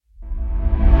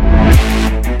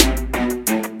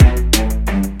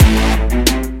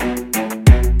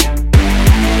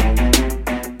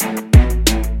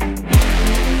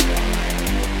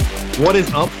What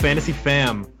is up, Fantasy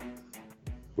Fam?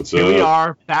 What's Here up? we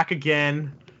are, back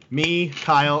again. Me,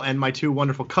 Kyle, and my two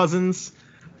wonderful cousins,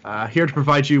 here to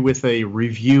provide you with a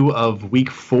review of Week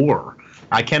 4.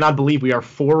 I cannot believe we are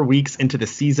 4 weeks into the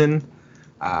season.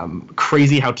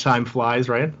 Crazy how time flies,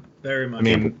 right? Very much. I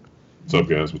mean, What's up,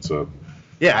 guys? What's up?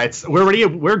 yeah, we're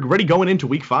already going into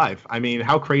Week 5. I mean,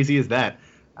 how crazy is that?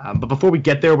 But before we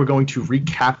get there, we're going to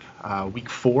recap Week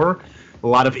 4. A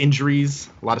lot of injuries,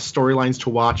 a lot of storylines to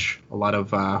watch, a lot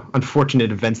of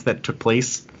unfortunate events that took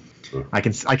place. Sure. I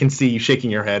can see you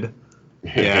shaking your head.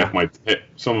 Yeah.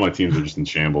 Some of my teams are just in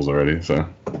shambles already. So.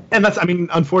 And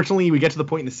unfortunately, we get to the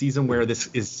point in the season where this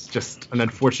is just an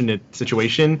unfortunate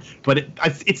situation. But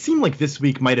it seemed like this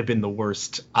week might have been the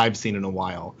worst I've seen in a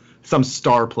while. Some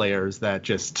star players that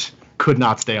just could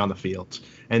not stay on the field.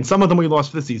 And some of them we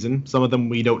lost for the season. Some of them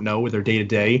we don't know with their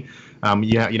day-to-day.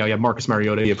 You have Marcus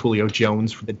Mariota, you have Julio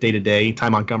Jones for the day-to-day, Ty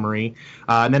Montgomery.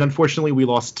 And then, unfortunately, we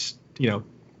lost,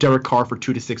 Derek Carr for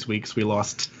 2 to 6 weeks. We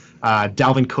lost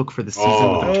Dalvin Cook for the season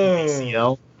with an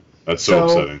ACL. That's so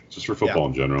upsetting, just for football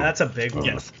in general. That's a big one.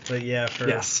 Yes. But yeah, for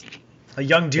Yes. a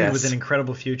young dude Yes. with an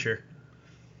incredible future.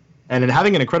 And in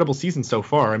having an incredible season so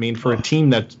far. I mean, for a team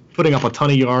that's putting up a ton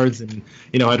of yards and,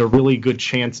 had a really good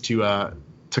chance to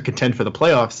contend for the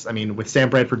playoffs. I mean, with Sam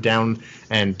Bradford down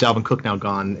and Dalvin Cook now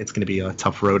gone, it's going to be a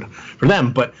tough road for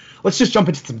them. But let's just jump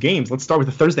into some games. Let's start with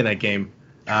the Thursday night game.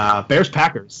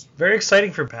 Bears-Packers. Very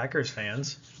exciting for Packers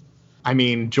fans. I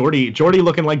mean, Jordy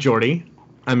looking like Jordy.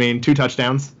 I mean, 2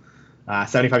 touchdowns,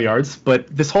 75 yards. But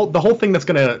the whole thing that's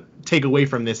going to take away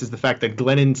from this is the fact that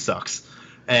Glennon sucks.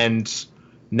 And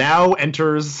now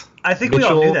enters I think we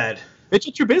all knew that.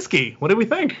 Mitchell Trubisky. What do we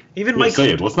think? Even Yeah, Mike.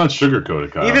 say it. Let's not sugarcoat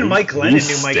it, Kyle. Even Mike Glennon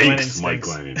He knew Mike stinks, Glennon Mike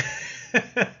stinks.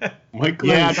 Glennon. Mike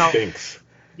Glennon stinks.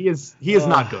 He is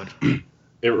not good.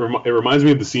 It reminds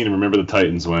me of the scene in Remember the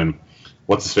Titans when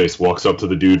what's his face walks up to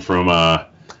the dude from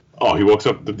he walks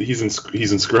up. He's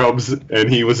in Scrubs and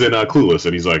he was in Clueless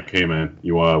and he's like, "Hey man,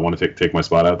 you want to take my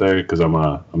spot out there because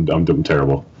I'm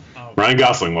terrible." Oh. Ryan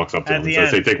Gosling walks up to him and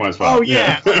says, "Hey, take my spot." Oh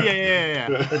yeah, yeah.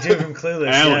 The dude from Clueless,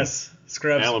 Allen. yes.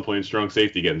 Scrubs. Allen playing strong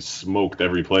safety, getting smoked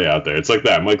every play out there. It's like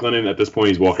that. Mike Glennon at this point,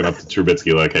 he's walking up to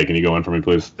Trubisky like, "Hey, can you go in for me,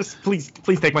 please?" Just please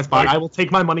take my spot. I will take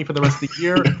my money for the rest of the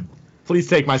year. Please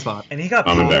take my spot. And he got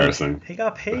paid. I'm embarrassing. He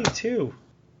got paid, too.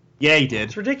 Yeah, he did.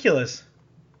 It's ridiculous.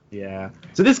 Yeah.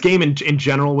 So this game in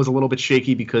general was a little bit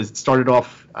shaky because it started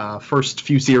off first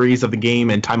few series of the game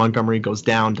and Ty Montgomery goes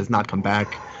down, does not come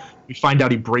back. We find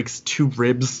out he breaks 2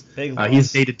 ribs. Big loss.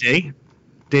 He's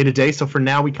day-to-day. So for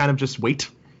now, we kind of just wait.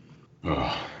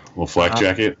 Well, flak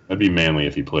jacket, that'd be manly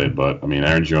if he played, but I mean,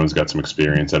 Aaron Jones got some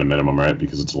experience at a minimum, right?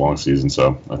 Because it's a long season,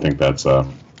 so I think that's a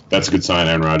good sign.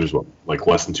 Aaron Rodgers,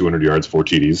 less than 200 yards, 4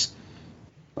 TDs.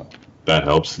 That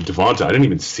helps. Devonta, I didn't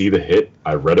even see the hit.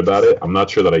 I read about it. I'm not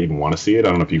sure that I even want to see it. I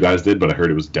don't know if you guys did, but I heard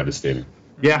it was devastating.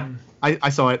 Yeah, I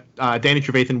saw it. Danny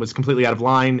Trevathan was completely out of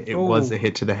line. It was a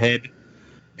hit to the head.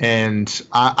 And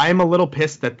I'm a little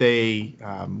pissed that they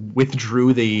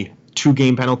withdrew the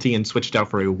 2-game penalty and switched out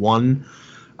for a 1.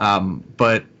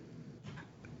 But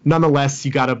nonetheless,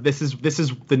 this is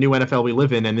the new NFL we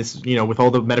live in, and this, with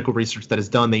all the medical research that is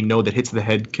done, they know that hits to the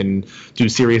head can do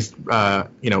serious,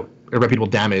 irreparable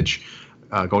damage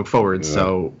going forward. Yeah.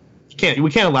 So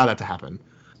we can't allow that to happen.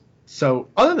 So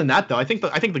other than that, though, I think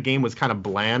the game was kind of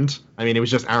bland. I mean, it was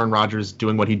just Aaron Rodgers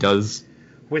doing what he does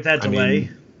with that delay.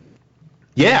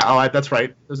 That's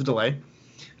right. There's a delay.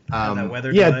 That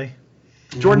weather delay.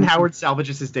 Jordan Howard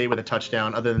salvages his day with a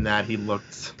touchdown. Other than that, he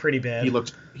looked pretty bad. He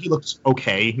looked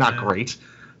okay, not great.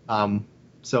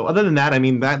 So other than that, I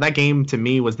mean, that game to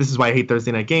me this is why I hate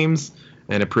Thursday night games,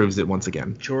 and it proves it once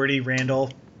again. Jordy, Randall,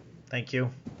 thank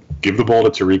you. Give the ball to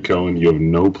Tariq Cohen. You have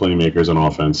no playmakers on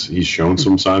offense. He's shown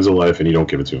some signs of life, and you don't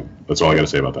give it to him. That's all I got to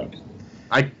say about that.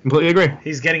 I completely agree.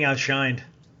 He's getting outshined.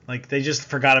 Like, they just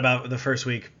forgot about the first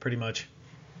week, pretty much.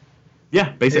 Yeah,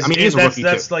 basically. I mean, he's a rookie,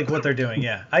 that's too. like what they're doing.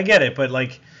 Yeah, I get it, but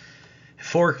like,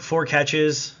 four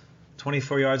catches,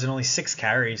 24 yards, and only 6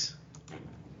 carries.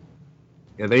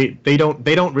 Yeah, they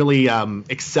don't really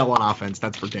excel on offense.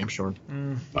 That's for damn sure.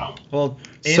 Wow. Well,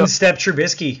 step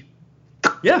Trubisky.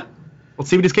 Yeah, let's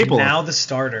see what he's capable of. Now the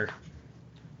starter.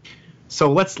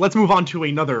 So let's move on to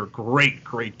another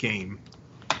great game.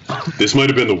 This might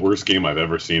have been the worst game I've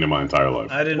ever seen in my entire life.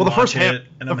 I didn't. Well, the watch first half. it,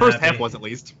 and The I'm first happy. half was at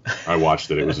least. I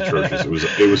watched it. It was atrocious.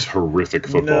 It was horrific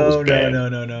football. It was bad.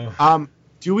 No.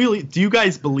 Do you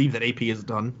guys believe that AP is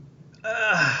done?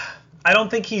 I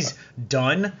don't think he's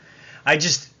done. I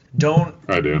just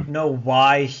don't know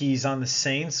why he's on the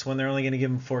Saints when they're only going to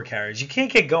give him 4 carries. You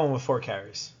can't get going with 4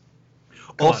 carries.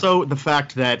 Also, the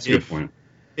fact that That's a good point.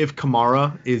 if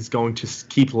Kamara is going to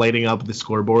keep lighting up the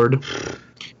scoreboard,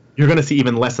 you're going to see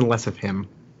even less and less of him.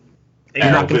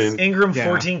 Ingram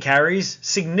 14 carries,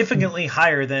 significantly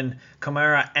higher than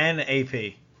Kamara and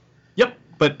AP. Yep,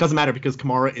 but it doesn't matter because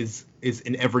Kamara is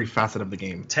in every facet of the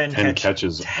game. 10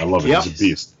 catches. I love it. He's a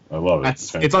beast. I love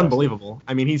it. It's unbelievable.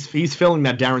 I mean, he's filling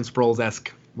that Darren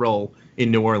Sproles-esque role in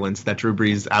New Orleans that Drew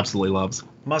Brees absolutely loves.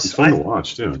 He's fun to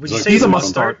watch, too. Would you say he's a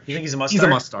must-start? You think he's a must-start? He's a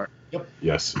must-start. Yep.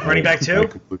 Yes. Running back, too?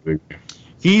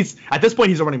 He's at this point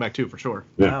he's a running back 2 for sure.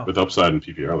 Yeah, with upside in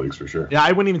PPR leagues for sure. Yeah,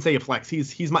 I wouldn't even say a flex. He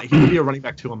would be a running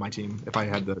back 2 on my team if I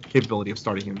had the capability of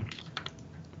starting him.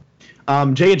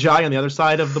 Jay Ajayi on the other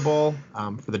side of the ball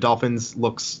for the Dolphins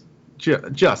looks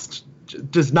just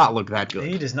does not look that good.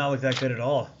 He does not look that good at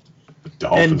all. The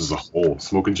Dolphins as a whole,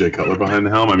 smoking Jay Cutler behind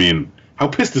the helm. I mean, how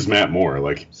pissed is Matt Moore?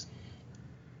 Like,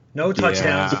 no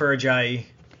touchdowns for Ajayi.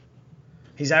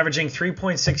 He's averaging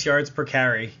 3.6 yards per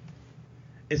carry.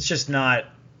 It's just not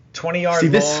 20 yards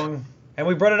long. And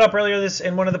we brought it up earlier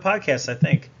in one of the podcasts, I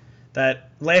think, that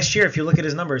last year, if you look at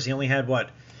his numbers, he only had,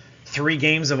 3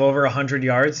 games of over 100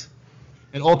 yards?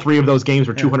 And all 3 of those games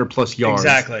were 200-plus yards.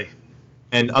 Exactly.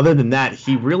 And other than that,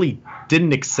 he really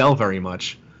didn't excel very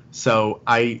much. So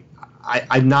I'm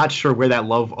not sure where that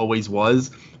love always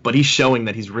was, but he's showing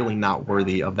that he's really not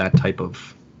worthy of that type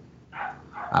of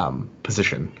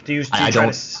position. Do you try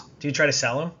to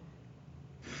sell him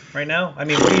right now? I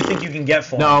mean, what do you think you can get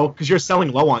for him? No, because you're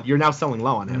now selling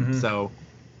low on him. Mm-hmm.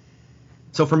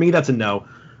 So for me, that's a no.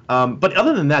 But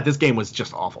other than that, this game was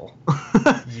just awful.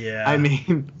 Yeah. I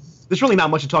mean, there's really not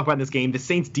much to talk about in this game. The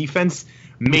Saints defense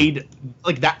made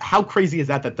that. How crazy is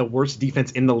that the worst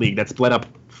defense in the league that's split up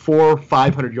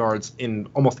 400-500 yards in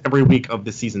almost every week of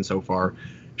the season so far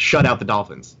shut out the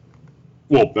Dolphins?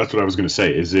 Well, that's what I was going to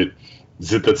say. Is it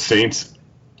that Saints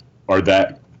are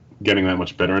getting that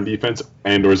much better on defense,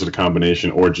 or is it a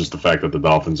combination, or just the fact that the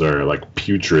Dolphins are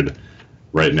putrid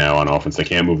right now on offense? They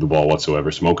can't move the ball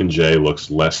whatsoever. Smoking Jay looks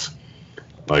less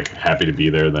happy to be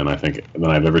there than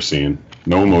I've ever seen.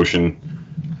 No emotion.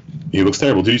 He looks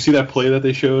terrible. Did you see that play that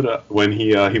they showed when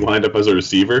he lined up as a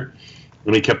receiver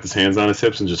and he kept his hands on his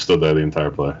hips and just stood there the entire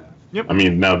play? Yep. I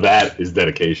mean, now that is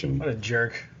dedication. What a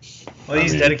jerk. Well,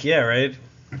 he's dedicated, yeah, right?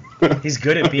 He's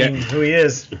good at being who he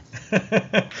is.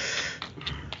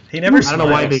 He never smiles. I don't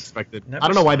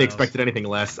know why they expected anything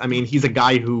less. I mean, he's a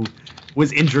guy who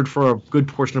was injured for a good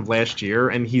portion of last year,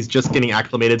 and he's just getting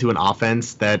acclimated to an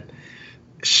offense that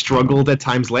struggled at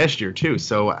times last year too.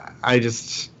 So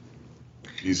he's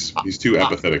too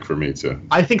apathetic for me too.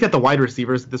 I think that the wide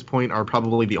receivers at this point are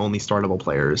probably the only startable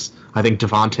players. I think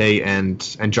Devontae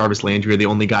and Jarvis Landry are the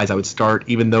only guys I would start,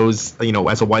 even those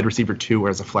as a wide receiver 2 or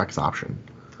as a flex option.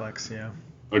 Flex, yeah.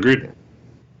 Agreed.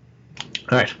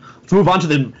 All right, let's move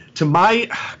on to my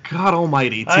God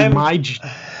Almighty my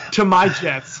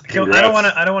Jets. I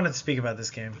don't want to speak about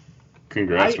this game.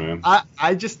 Congrats, man.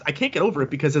 I can't get over it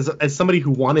because as somebody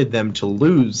who wanted them to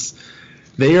lose,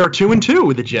 they are 2-2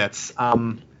 with the Jets.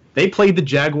 They played the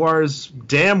Jaguars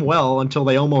damn well until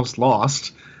they almost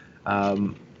lost.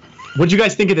 What did you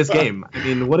guys think of this game? I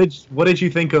mean, what did you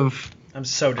think of? I'm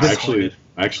so disappointed.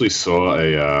 I actually saw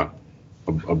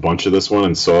a bunch of this one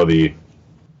and saw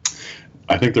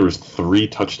I think there was 3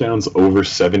 touchdowns over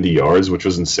 70 yards, which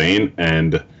was insane,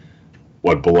 and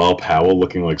Bilal Powell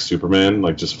looking like Superman,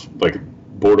 just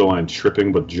borderline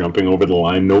tripping but jumping over the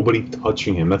line, nobody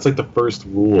touching him. That's the first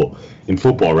rule in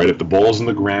football, right? If the ball's on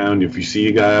the ground, if you see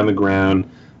a guy on the ground,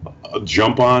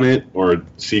 jump on it or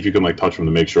see if you can touch him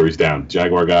to make sure he's down.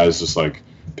 Jaguar guys just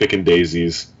picking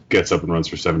daisies, gets up and runs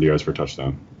for 70 yards for a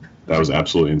touchdown. That was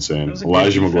absolutely insane.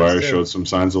 Elijah McGuire showed some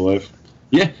signs of life.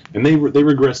 Yeah, and they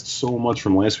regressed so much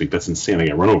from last week. That's insane. They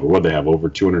got run over. They have over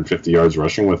 250 yards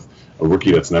rushing with a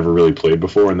rookie that's never really played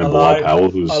before, and then Bilal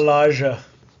Powell, he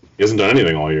hasn't done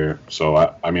anything all year. So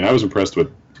I was impressed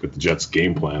with the Jets'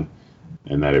 game plan,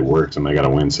 and that it worked, and they got a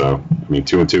win. So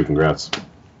 2-2. Congrats.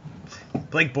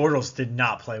 Blake Bortles did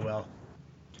not play well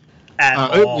at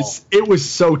all. It was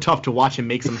so tough to watch him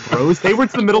make some throws. They were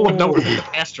to the middle of nowhere in the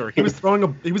pasture. He was throwing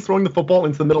the football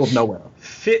into the middle of nowhere.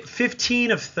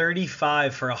 15 of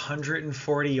 35 for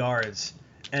 140 yards,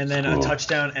 and then a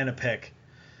touchdown and a pick.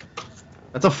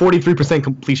 That's a 43%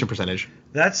 completion percentage.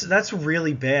 That's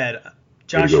really bad.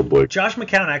 Josh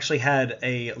McCown actually had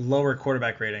a lower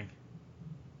quarterback rating,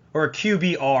 or a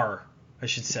QBR, I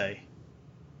should say,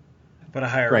 but a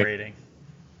higher rating.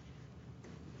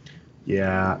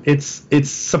 Yeah, it's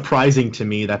surprising to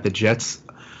me that the Jets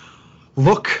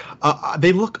look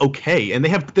okay, and they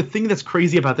have the thing that's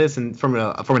crazy about this, and from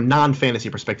a non-fantasy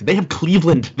perspective, they have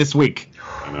Cleveland this week.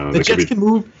 The Jets can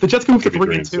move to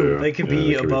 3-2. They could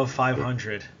be above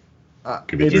 500.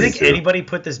 Could be Do you think 32. anybody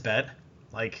put this bet?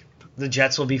 Like, the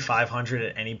Jets will be 500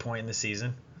 at any point in the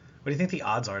season? What do you think the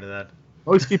odds are to that?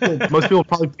 Most people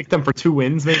probably pick them for 2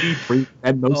 wins, maybe 3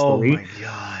 at most 3. Oh my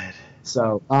god!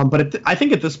 So, but I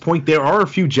think at this point there are a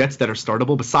few Jets that are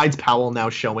startable. Besides Powell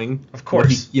now showing, of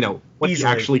course, what he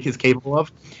actually is capable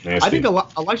of. Nasty. I think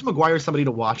Elijah McGuire is somebody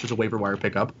to watch as a waiver wire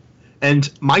pickup.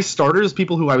 And my starters,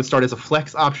 people who I would start as a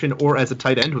flex option or as a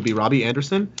tight end, would be Robbie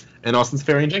Anderson and Austin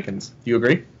Seferian-Jenkins. Do you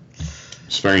agree?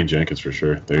 Seferian-Jenkins for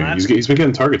sure. He's been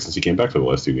getting targets since he came back for the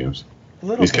last 2 games.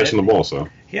 He's catching the ball, so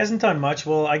he hasn't done much.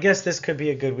 Well, I guess this could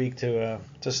be a good week to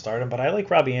start him, but I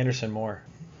like Robbie Anderson more.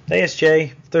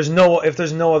 ASJ, if there's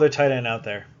no other tight end out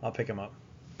there, I'll pick him up.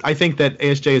 I think that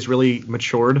ASJ has really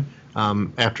matured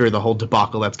after the whole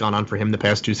debacle that's gone on for him the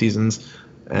past 2 seasons,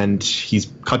 and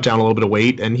he's cut down a little bit of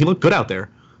weight, and he looked good out there.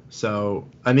 So,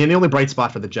 I mean, the only bright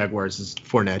spot for the Jaguars is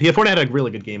Fournette. Fournette had a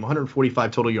really good game,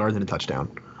 145 total yards and a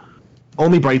touchdown.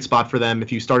 Only bright spot for them.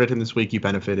 If you started him this week, you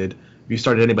benefited. If you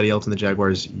started anybody else in the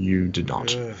Jaguars, you did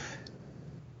not.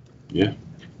 Yeah.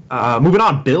 Moving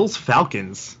on,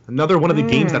 Bills-Falcons. Another one of the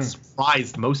games that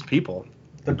surprised most people.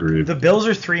 Agreed. The Bills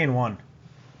are 3-1.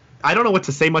 I don't know what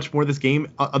to say much more of this game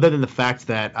other than the fact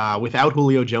that without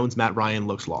Julio Jones, Matt Ryan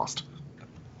looks lost.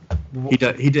 He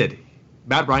did.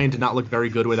 Matt Ryan did not look very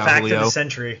good without Fact Julio. of the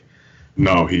century.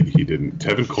 No, he didn't.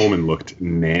 Tevin Coleman looked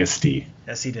nasty.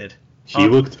 Yes, he did. He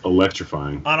looked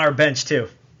electrifying. On our bench, too.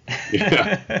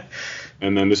 Yeah.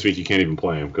 And then this week you can't even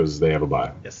play him because they have a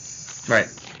bye. Yes. Right.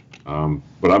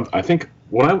 But I think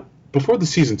before the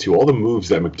season 2, all the moves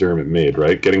that McDermott made,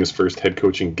 right, getting his first head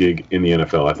coaching gig in the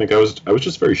NFL, I think I was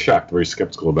just very shocked, very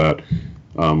skeptical about,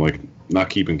 not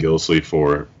keeping Gillislee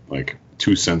for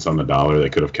 2 cents on the dollar they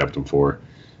could have kept him for.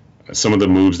 Some of the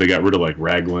moves they got rid of, like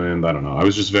Ragland, I don't know. I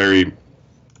was just very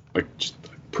just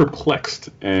perplexed,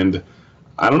 and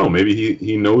I don't know. Maybe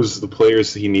he knows the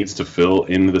players he needs to fill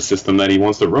in the system that he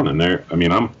wants to run in there. I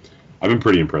mean, I've been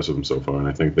pretty impressed with them so far, and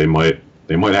I think they might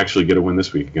actually get a win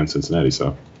this week against Cincinnati.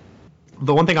 So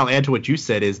the one thing I'll add to what you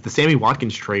said is the Sammy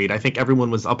Watkins trade. I think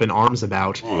everyone was up in arms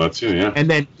about. Oh, that's you, yeah. And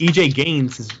then EJ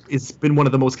Gaines has been one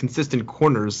of the most consistent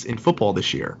corners in football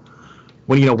this year.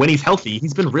 When he's healthy,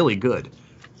 he's been really good.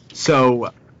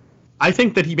 So I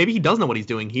think that maybe he does know what he's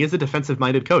doing. He is a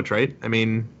defensive-minded coach, right? I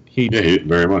mean, he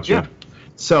very much, yeah.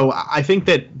 So I think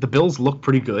that the Bills look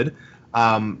pretty good.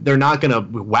 They're not going to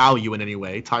wow you in any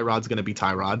way. Tyrod's going to be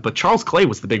Tyrod, but Charles Clay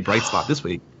was the big bright spot this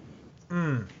week.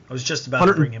 I was just about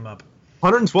to bring him up.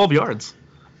 112 yards.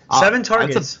 7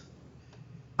 targets.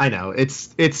 I know.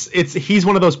 He's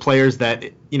one of those players that,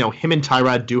 him and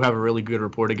Tyrod do have a really good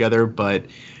rapport together, but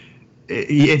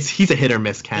he's a hit or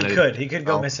miss candidate. He could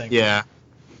go missing. Yeah.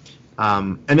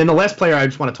 And then the last player I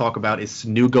just want to talk about is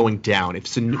Sanu going down. When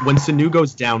Sanu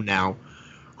goes down now,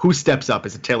 who steps up?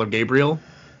 Is it Taylor Gabriel?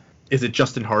 Is it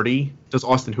Justin Hardy? Does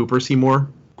Austin Hooper see more?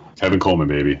 Tevin Coleman,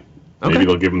 maybe. Okay. Maybe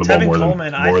they'll give him the ball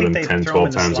more than 10,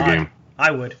 12 times a game. I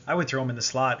would throw him in the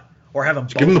slot or have him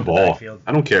give him the ball. Backfield.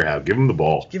 I don't care how. Give him the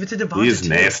ball. Give it to Devonta. He is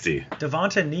nasty.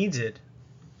 Devonta needs it.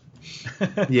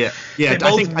 Yeah. They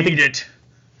both need it.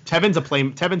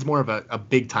 Tevin's more of a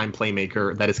big time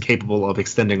playmaker that is capable of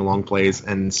extending long plays,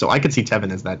 and so I could see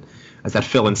Tevin as that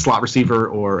fill-in slot receiver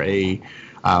or a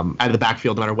out of the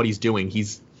backfield. No matter what he's doing,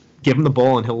 give him the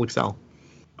ball and he'll excel.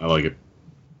 I like it.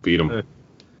 Beat him.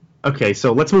 Okay,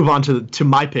 so let's move on to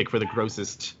my pick for the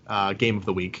grossest game of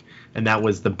the week, and that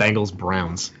was the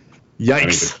Bengals-Browns.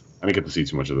 Yikes! I didn't get to see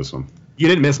too much of this one. You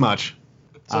didn't miss much.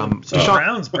 Browns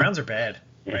are bad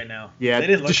right now. Yeah,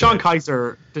 DeShone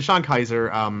Kizer.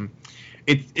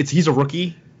 He's a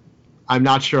rookie. I'm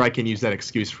not sure I can use that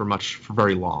excuse for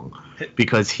very long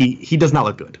because he does not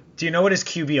look good. Do you know what his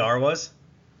QBR was?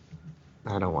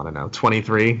 I don't want to know.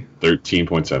 23.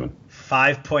 13.7.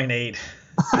 5.8.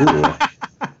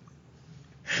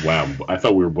 Wow, I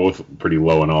thought we were both pretty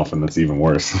low and off, and that's even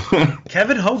worse.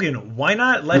 Kevin Hogan, why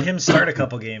not let him start a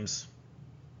couple games?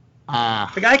 The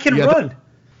guy can run.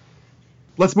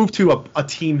 Let's move to a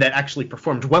team that actually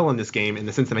performed well in this game, in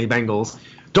the Cincinnati Bengals.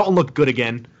 Dalton looked good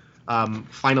again.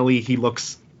 Finally, he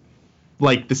looks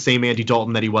like the same Andy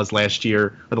Dalton that he was last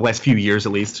year, or the last few years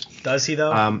at least. Does he,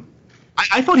 though?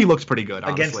 I thought he looked pretty good,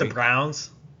 honestly. Against the Browns?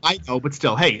 I know, but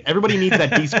still, hey, everybody needs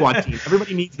that D-squad team.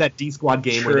 Everybody needs that D-squad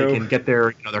game where they can get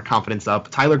their confidence up.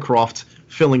 Tyler Kroft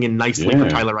filling in nicely for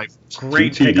Tyler Wright.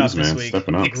 Great pickup this week.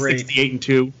 Stepping up.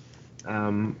 68-2.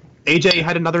 AJ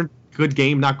had another good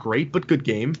game, not great, but good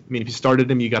game. I mean, if you started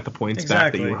him, you got the points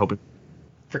back that you were hoping.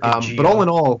 But all in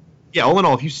all,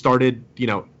 if you started,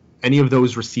 any of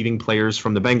those receiving players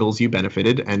from the Bengals, you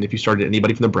benefited, and if you started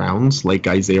anybody from the Browns, like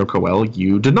Isaiah Crowell,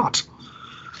 you did not.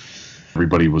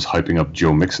 everybody was hyping up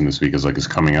Joe Mixon this week as like his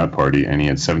coming out party, and he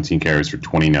had 17 carries for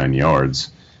 29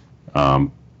 yards,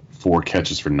 4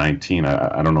 catches for 19.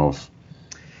 I don't know if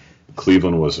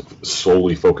Cleveland was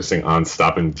solely focusing on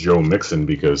stopping Joe Mixon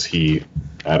because he,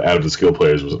 out of the skill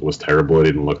players, was terrible. It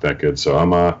didn't look that good. So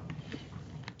I'm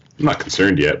not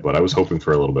concerned yet, but I was hoping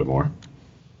for a little bit more.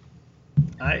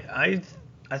 I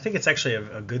think it's actually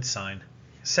a good sign.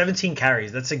 17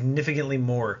 carries. That's significantly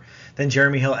more than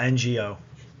Jeremy Hill and Gio.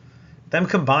 Them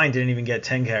combined didn't even get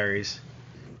 10 carries.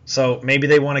 So maybe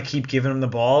they want to keep giving him the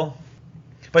ball.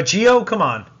 But Gio, come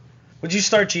on. Would you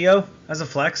start Gio as a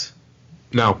flex?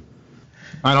 No.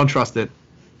 I don't trust it.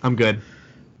 I'm good.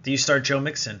 Do you start Joe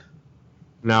Mixon?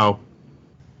 No.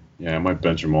 Yeah, I might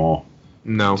bench them all.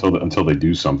 No. Until they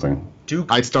do something.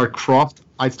 Duke. I'd start Croft.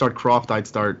 I'd start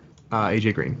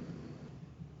AJ Green.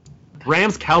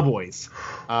 Rams Cowboys.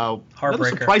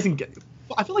 Heartbreaker. Surprising.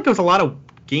 I feel like there was a lot of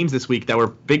games this week that were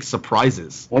big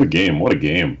surprises. What a game! What a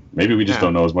game! Maybe we just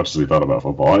don't know as much as we thought about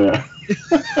football. Yeah.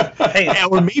 Hey,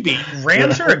 or maybe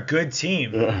Rams are a good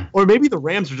team. Yeah. Or maybe the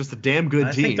Rams are just a damn good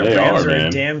I team. think the They Rams are, are man.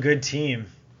 a damn good team.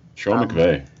 Sean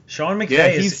McVay. Sean McVay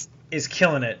Yeah, is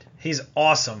killing it. He's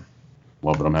awesome.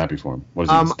 Love it. I'm happy for him. What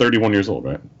is he? He's 31 years old,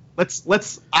 right?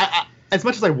 Let's. As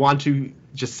much as I want to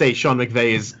just say Sean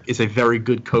McVay is a very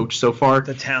good coach so far,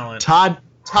 The talent.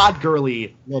 Todd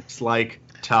Gurley looks like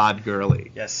Todd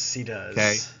Gurley. Yes, he does.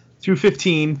 Okay,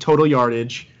 215 total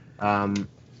yardage,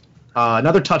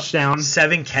 another touchdown,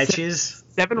 7 catches.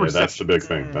 seven Yeah, receptions. that's the big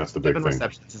thing. That's the big Seven thing.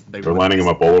 receptions is the big They're one. lining him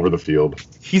up all over the field.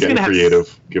 He's getting gonna have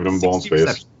creative, giving him ball in 60 space.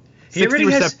 receptions. He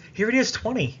already 60 has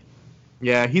 20.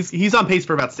 Yeah, he's on pace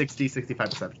for about 65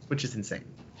 receptions, which is insane.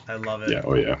 I love it. Yeah.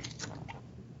 Oh yeah.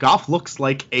 Goff looks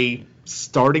like a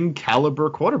starting caliber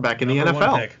quarterback in the Number one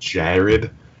NFL. pick.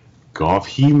 Jared Goff.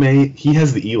 He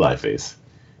has the Eli face.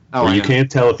 Oh, Where I you know. can't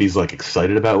tell if he's like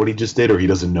excited about what he just did or he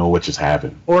doesn't know what just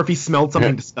happened. Or if he smelled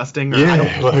something Yeah. disgusting. Or I don't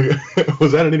Yeah, like,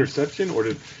 was that an interception or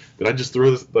did I just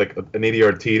throw this like an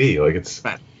 80-yard TD? Like it's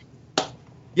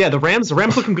Yeah, the Rams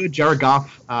looking good. Jared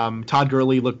Goff, Todd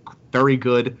Gurley look very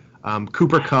good.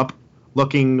 Cooper Kupp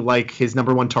looking like his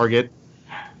number one target.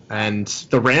 And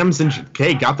the Rams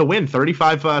got the win,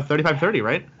 35-30,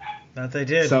 right? That they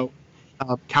did. So,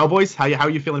 Cowboys, how are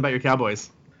you feeling about your Cowboys?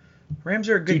 Rams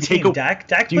are a Do you good take team. a- Dak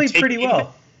do you played take pretty any-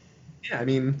 well. Yeah, I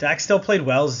mean, Dak still played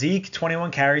well. Zeke,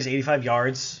 21 carries, 85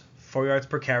 yards, 4 yards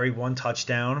per carry, 1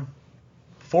 touchdown,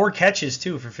 4 catches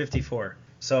too for 54.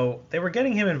 So they were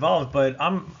getting him involved, but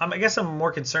I guess I'm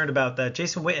more concerned about that.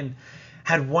 Jason Witten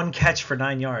had 1 catch for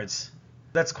 9 yards.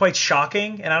 That's quite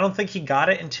shocking, and I don't think he got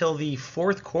it until the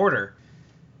 4th quarter.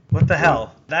 What the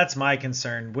hell? That's my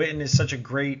concern. Witten is such a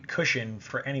great cushion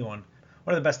for anyone.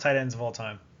 One of the best tight ends of all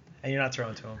time, and you're not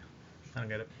throwing to him. I don't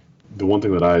get it. the one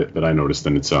thing that I noticed,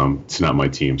 and it's not my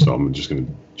team, so I'm just gonna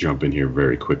jump in here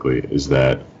very quickly, is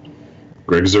that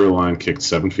Greg Zuerlein kicked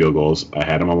 7 field goals. I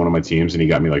had him on one of my teams, and he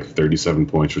got me like 37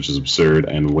 points, which is absurd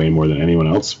and way more than anyone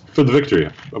else for the victory.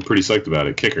 I'm pretty psyched about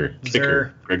it. Kicker,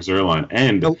 Greg Zuerlein,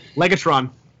 and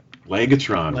Legatron.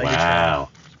 Legatron. Wow.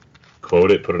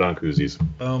 Quote it, put it on koozies.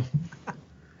 Boom.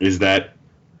 Is that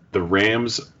the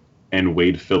Rams and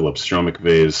Wade Phillips, Sean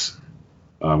McVay's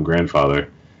grandfather,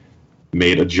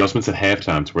 made adjustments at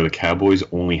halftime to where the Cowboys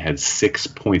only had 6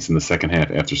 points in the second half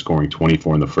after scoring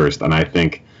 24 in the first, and I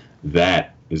think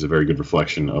that is a very good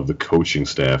reflection of the coaching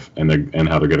staff and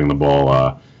how they're getting the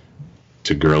ball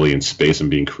to Gurley in space and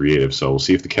being creative. So we'll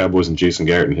see if the Cowboys and Jason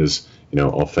Garrett and his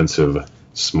offensive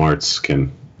smarts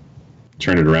can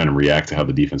turn it around and react to how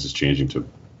the defense is changing to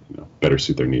better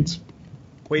suit their needs.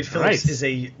 Wade Phillips is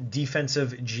a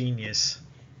defensive genius.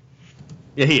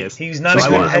 Yeah, he is. He's not a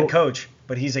good head coach,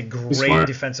 but he's a great smart.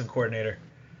 defensive coordinator.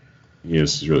 He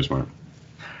is. He's really smart.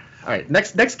 All right,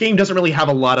 next game doesn't really have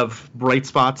a lot of bright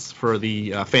spots for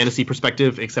the fantasy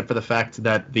perspective, except for the fact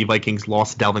that the Vikings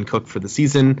lost Dalvin Cook for the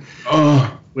season,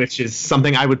 which is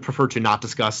something I would prefer to not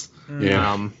discuss.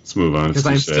 Yeah, let's move on. Because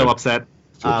I'm still upset.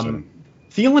 Upsetting.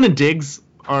 Thielen and Diggs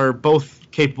are both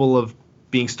capable of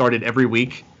being started every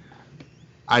week.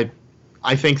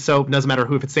 I think so. It doesn't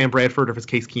matter if it's Sam Bradford or if it's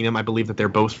Case Keenum. I believe that they're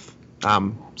both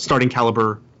starting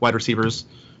caliber wide receivers.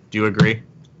 Do you agree?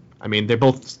 I mean, they're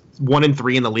both 1 and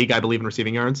 3 in the league, I believe, in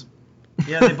receiving yards.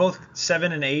 Yeah, they both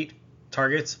 7 and 8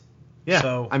 targets. Yeah,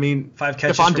 So I mean, 5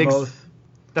 catches for both.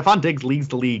 Stephon Diggs leads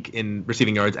the league in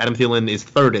receiving yards. Adam Thielen is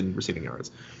 3rd in receiving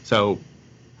yards. So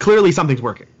clearly something's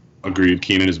working. Agreed.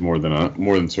 Keenan is more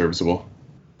than serviceable.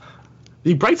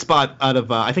 The bright spot out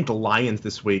of, I think, the Lions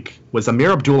this week was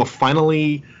Amir Abdullah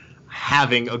finally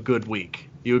having a good week.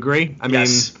 You agree?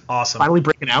 Yes, awesome. Finally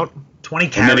breaking out. 20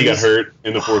 carries. And then he got hurt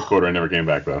in the 4th quarter and never came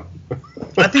back, though.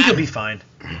 I think he'll be fine.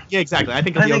 Yeah, exactly. I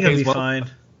think he'll be be fine.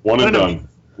 One and done.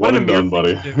 One and done,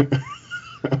 buddy.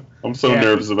 I'm so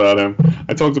nervous about him.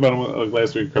 I talked about him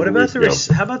last week. How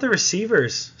about the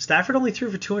receivers? Stafford only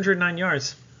threw for 209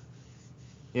 yards.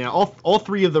 Yeah, all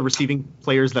three of the receiving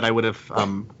players that I would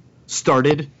have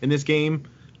started in this game,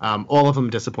 all of them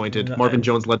disappointed. Marvin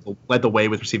Jones led the way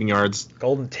with receiving yards.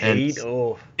 Golden Tate.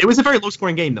 It was a very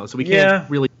low-scoring game, though, so we can't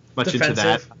really much into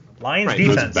that. Lions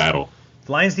defense. Battle.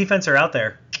 Lions defense are out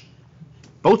there.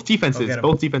 Both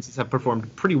defenses have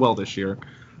performed pretty well this year.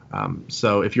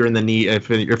 So if you're in the need, if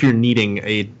you're needing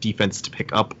a defense to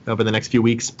pick up over the next few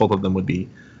weeks, both of them would be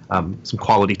some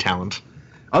quality talent.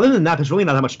 Other than that, there's really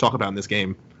not that much to talk about in this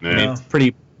game. Yeah. I mean, it's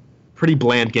pretty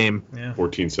bland game. Yeah.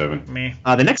 14-7. Me.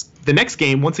 The next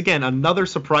game, once again, another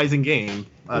surprising game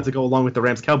to go along with the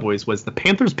Rams Cowboys was the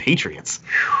Panthers Patriots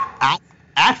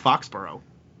at Foxborough.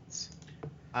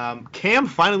 Cam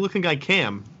finally looking like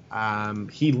Cam.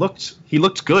 He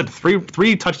looked good.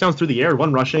 Three touchdowns through the air,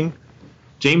 one rushing.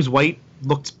 James White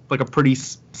looked like a pretty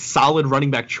solid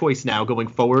running back choice now going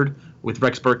forward with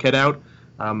Rex Burkhead out.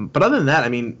 But other than that, I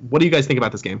mean, what do you guys think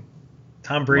about this game?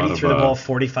 Tom Brady threw the ball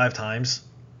 45 times,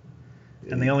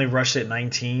 and they only rushed it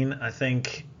 19. I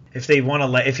think if he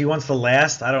wants to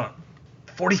last,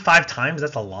 45 times,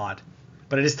 that's a lot.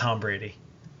 But it is Tom Brady.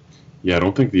 Yeah, I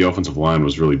don't think the offensive line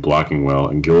was really blocking well,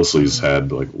 and Gillislee's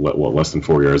had less than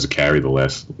 4 yards of carry the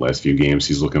last few games.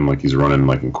 He's looking like he's running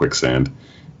like in quicksand.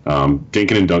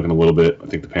 Dinking and dunking a little bit. I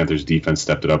think the Panthers defense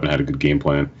stepped it up and had a good game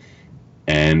plan.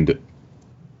 And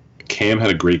Cam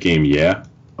had a great game, yeah.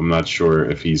 I'm not sure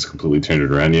if he's completely turned it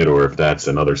around yet or if that's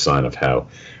another sign of how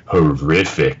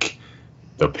horrific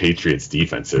the Patriots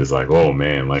defense is. Like, oh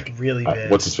man, like really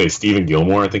bad. What's his face? Stephen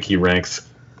Gilmore, I think he ranks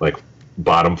like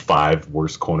bottom 5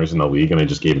 worst corners in the league, and I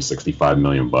just gave him $65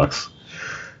 million.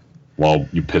 While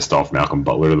you pissed off Malcolm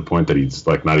Butler to the point that he's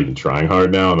like not even trying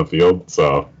hard now on the field.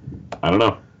 So I don't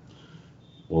know.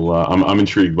 Well, I'm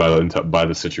intrigued by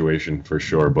the situation for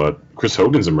sure, but Chris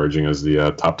Hogan's emerging as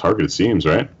the top target, it seems,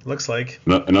 right? Looks like.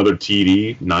 Another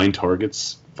TD, 9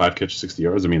 targets, 5 catches, 60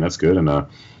 yards. I mean, that's good. And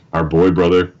our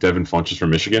brother, Devin Funchess from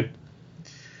Michigan.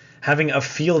 Having a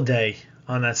field day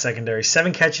on that secondary.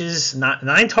 7 catches,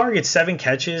 9 targets, 7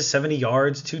 catches, 70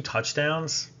 yards, 2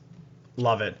 touchdowns.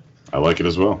 Love it. I like it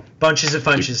as well. Bunches of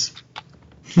funches.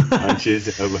 Bunches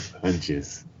of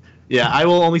funches. Yeah, I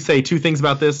will only say 2 things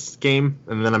about this game,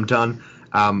 and then I'm done.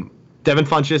 Devin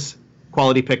Funchess,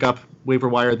 quality pickup, waiver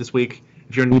wire this week.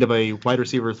 If you're in need of a wide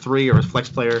receiver 3 or a flex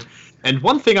player. And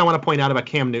one thing I want to point out about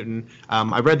Cam Newton,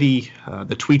 I read the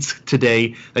tweets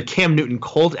today that Cam Newton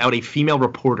called out a female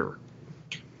reporter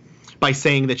by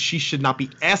saying that she should not be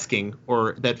asking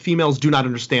or that females do not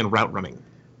understand route running.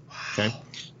 Okay.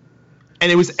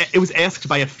 And it was asked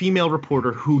by a female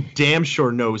reporter who damn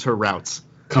sure knows her routes.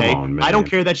 Okay? Come on, man. I don't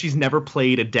care that she's never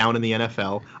played a down in the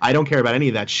NFL. I don't care about any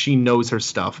of that. She knows her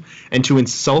stuff. And to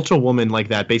insult a woman like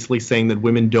that, basically saying that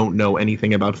women don't know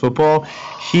anything about football,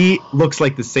 he looks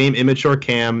like the same immature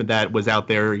Cam that was out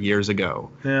there years ago.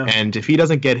 Yeah. And if he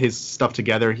doesn't get his stuff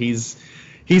together, he's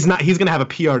going to have a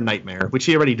PR nightmare, which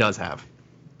he already does have.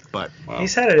 But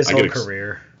he's had it his whole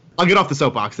career. I'll get off the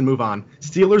soapbox and move on.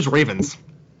 Steelers-Ravens.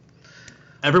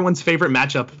 Everyone's favorite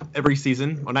matchup every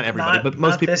season. Well, not everybody, but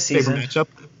most people's favorite matchup.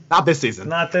 Not this season.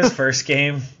 Not this first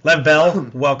game. Lev Bell,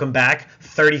 welcome back.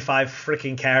 35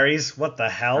 freaking carries. What the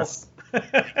hell? Yes.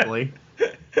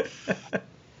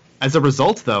 As a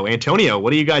result, though, Antonio,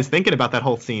 what are you guys thinking about that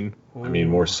whole scene? I mean,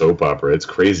 more soap opera. It's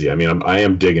crazy. I mean, I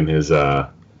am digging his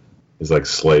like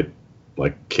slight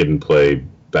like kid and play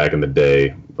back in the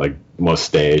day, like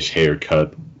mustache,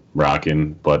 haircut,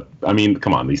 rocking. But I mean,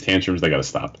 come on, these tantrums, they got to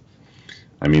stop.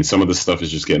 I mean, some of this stuff is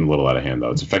just getting a little out of hand,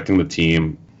 though. It's affecting the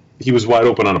team. He was wide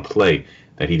open on a play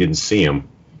that he didn't see him,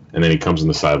 and then he comes in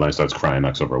the sideline, starts crying,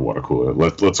 knocks over a water cooler.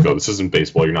 Let's go. This isn't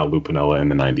baseball. You're not Lou Piniella in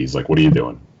the 90s. Like, what are you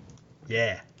doing?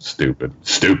 Yeah. Stupid.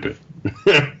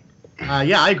 Yeah,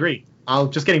 I agree.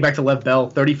 Just getting back to Lev Bell,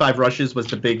 35 rushes was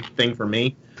the big thing for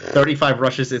me. 35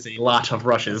 rushes is a lot of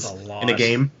rushes in a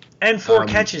game. And 4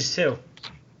 catches, too.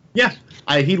 Yeah,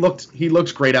 he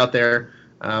looked great out there.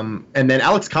 And then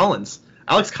Alex Collins.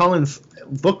 Alex Collins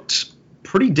looked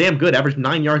pretty damn good, averaged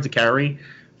 9 yards a carry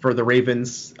for the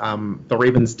Ravens. The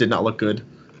Ravens did not look good,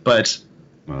 but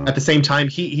at the same time,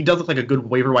 he does look like a good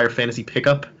waiver wire fantasy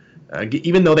pickup.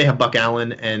 Even though they have Buck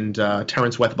Allen and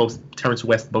Terrence West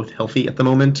both healthy at the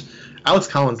moment, Alex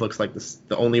Collins looks like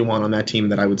the only one on that team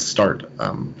that I would start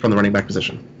from the running back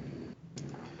position.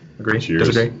 Agree? Cheers.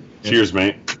 Disagree? Cheers,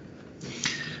 mate.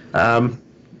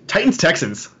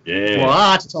 Titans-Texans. Yeah. A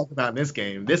lot to talk about in this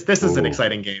game. This is an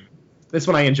exciting game. This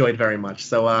one I enjoyed very much.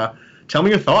 So tell me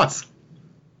your thoughts.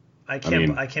 I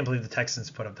can't believe the Texans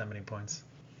put up that many points.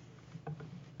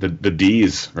 The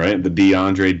D's, right? The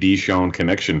DeAndre Deshaun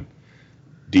connection.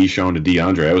 Deshaun to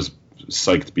DeAndre. I was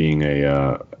psyched being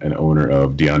an owner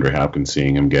of DeAndre Hopkins,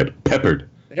 seeing him get peppered.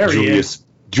 There he is.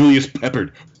 Julius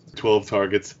peppered. 12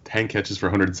 targets, 10 catches for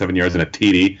 107 yards and a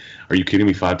TD. Are you kidding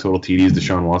me? 5 total TDs,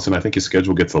 Deshaun Watson. I think his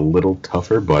schedule gets a little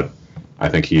tougher, but I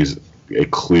think he's a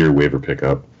clear waiver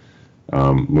pickup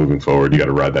moving forward. You got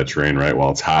to ride that train, right,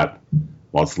 while it's hot,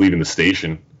 while it's leaving the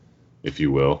station, if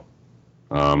you will.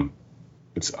 I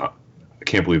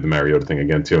can't believe the Mariota thing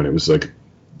again, too, and it was like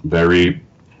very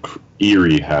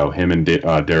eerie how him and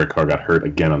Derek Carr got hurt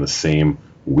again on the same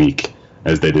week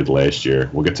as they did last year.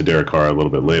 We'll get to Derek Carr a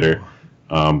little bit later.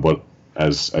 But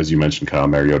as you mentioned, Kyle,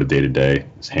 Mariota day-to-day,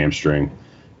 his hamstring,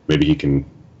 maybe he can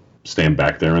stand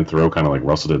back there and throw kind of like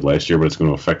Russell did last year, but it's going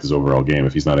to affect his overall game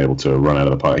if he's not able to run out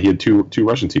of the pocket. He had two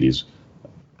rushing TDs.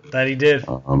 That he did.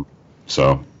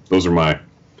 So those are my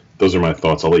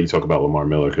thoughts. I'll let you talk about Lamar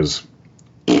Miller because...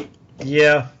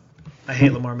 Yeah, I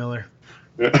hate Lamar Miller.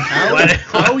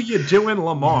 How you doing,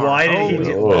 Lamar?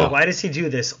 Why does he do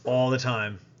this all the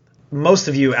time? Most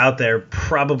of you out there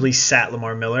probably sat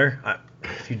Lamar Miller.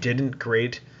 If you didn't,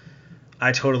 great.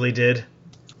 I totally did.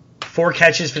 4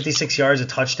 catches, 56 yards, a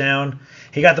touchdown.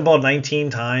 He got the ball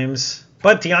 19 times.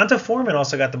 But Deonta Foreman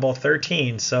also got the ball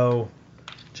 13. So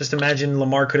just imagine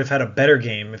Lamar could have had a better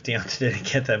game if Deonta didn't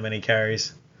get that many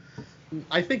carries.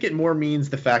 I think it more means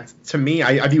the fact, to me,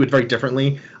 I view it very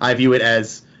differently. I view it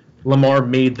as Lamar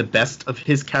made the best of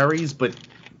his carries, but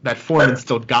that Foreman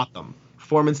still got them.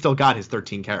 Foreman still got his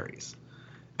 13 carries.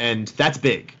 And that's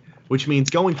big, which means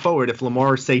going forward, if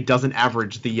Lamar, say, doesn't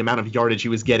average the amount of yardage he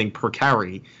was getting per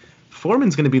carry,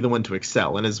 Foreman's going to be the one to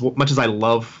excel. And as much as I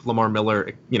love Lamar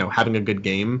Miller, having a good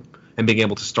game and being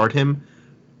able to start him,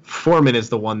 Foreman is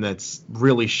the one that's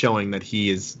really showing that he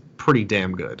is pretty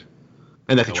damn good.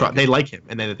 And that they like him,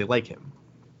 and that they like him.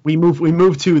 We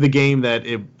move to the game that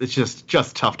it's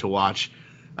just tough to watch.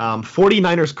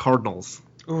 49ers Cardinals.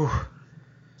 Ooh.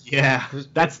 Yeah,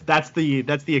 that's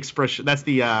the expression. That's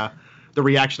the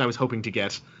reaction I was hoping to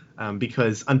get,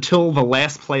 because until the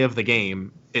last play of the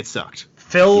game, it sucked.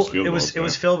 It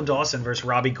was Phil Dawson versus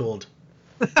Robbie Gould.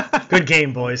 Good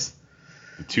game, boys.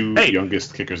 The two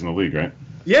youngest kickers in the league, right?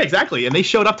 Yeah, exactly, and they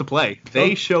showed up to play.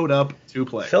 Phil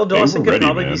Dawson could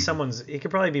probably be he could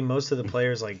probably be most of the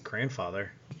players' like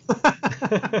grandfather.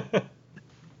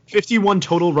 51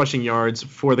 total rushing yards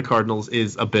for the Cardinals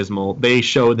is abysmal. They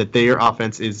show that their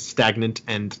offense is stagnant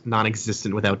and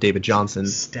non-existent without David Johnson.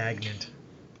 Stagnant.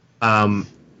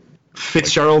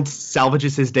 Fitzgerald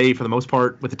salvages his day for the most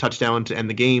part with a touchdown to end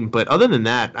the game, but other than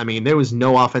that, I mean, there was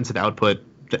no offensive output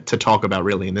to talk about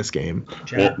really in this game.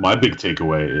 Well, my big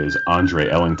takeaway is Andre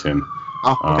Ellington.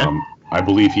 Oh, okay. I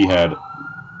believe he had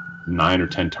 9 or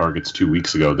 10 targets 2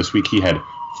 weeks ago. This week he had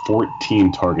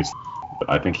 14 targets.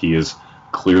 I think he is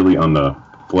clearly on the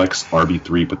flex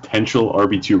RB3 potential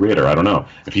RB2 radar. I don't know.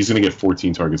 If he's going to get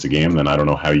 14 targets a game, then I don't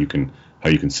know how you can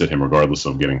sit him regardless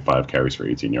of getting 5 carries for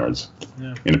 18 yards.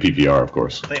 Yeah. In a PPR, of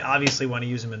course. They obviously want to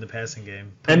use him in the passing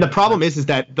game. And the problem is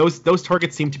that those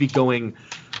targets seem to be going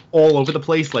all over the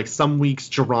place. Like some weeks,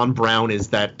 Jaron Brown is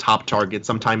that top target.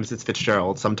 Sometimes it's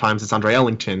Fitzgerald. Sometimes it's Andre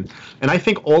Ellington. And I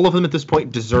think all of them at this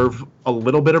point deserve a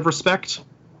little bit of respect,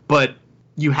 but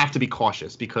you have to be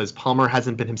cautious because Palmer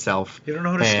hasn't been himself. You don't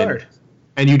know who to start.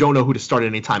 And you don't know who to start at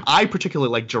any time. I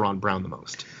particularly like Jaron Brown the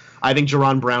most. I think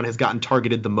Jaron Brown has gotten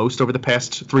targeted the most over the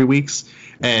past 3 weeks,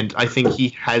 and I think he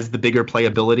has the bigger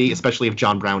playability, especially if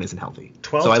John Brown isn't healthy.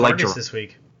 12 targets this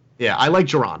week. Yeah, I like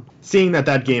Jaron. Seeing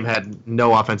that game had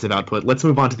no offensive output, let's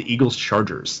move on to the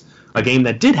Eagles-Chargers, a game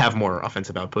that did have more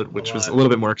offensive output, which was a little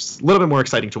bit more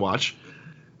exciting to watch.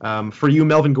 For you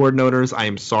Melvin Gordon owners, I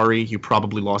am sorry you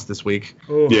probably lost this week.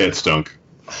 Ooh. Yeah, it stunk.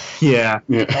 Yeah.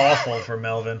 Awful for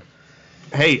Melvin.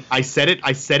 Hey, I said it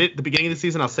at the beginning of the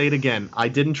season. I'll say it again. I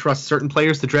didn't trust certain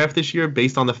players to draft this year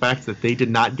based on the fact that they did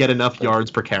not get enough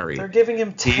yards per carry. They're giving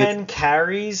him 10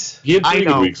 carries. He had 3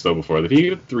 good weeks, though, before that. He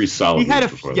had 3 solid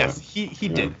weeks before that. Yes, he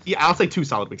did. I'll say 2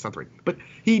 solid weeks, not 3. But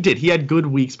he did. He had good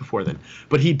weeks before then.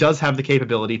 But he does have the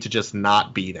capability to just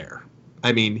not be there.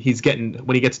 I mean, when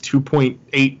he gets 2.8,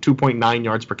 2.9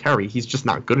 yards per carry, he's just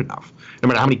not good enough, no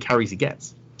matter how many carries he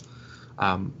gets.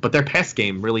 But their pass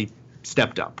game really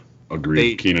stepped up.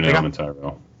 Agreed. Keenan Allen and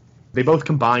Tyrell. They both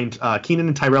combined. Keenan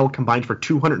and Tyrell combined for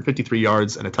 253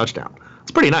 yards and a touchdown.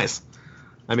 It's pretty nice.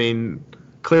 I mean,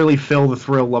 clearly Phil the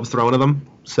Thrill loves throwing to them.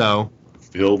 So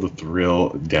Phil the Thrill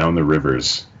down the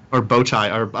rivers. Or bow tie,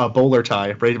 or bowler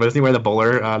tie. Right? But doesn't he wear the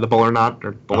bowler knot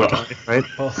or bowler tie? Right.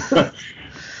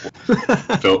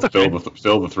 Phil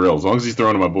the Thrill. As long as he's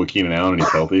throwing to my boy Keenan Allen and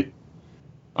he's healthy.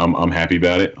 I'm happy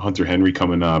about it. Hunter Henry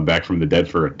coming back from the dead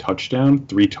for a touchdown,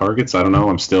 3 targets. I don't know.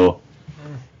 I'm still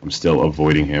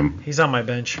avoiding him. He's on my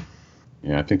bench.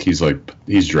 Yeah, I think he's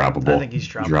droppable. I think he's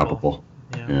droppable.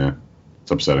 Yeah.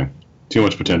 It's upsetting. Too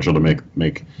much potential to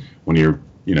make one of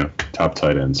your top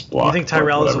tight ends block. You think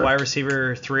Tyrell is a wide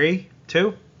receiver 3,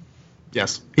 2?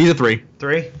 Yes, he's a 3.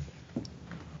 3?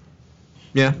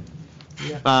 Yeah.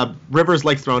 Rivers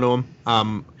likes throwing to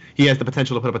him. He has the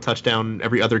potential to put up a touchdown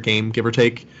every other game, give or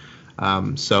take.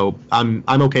 So I'm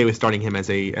okay with starting him as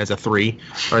a 3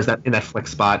 or as that in that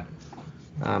flex spot.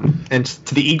 And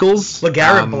to the Eagles,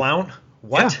 LeGarrette Blount.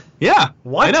 What? Yeah.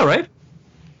 What? I know, right?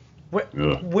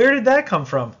 Where did that come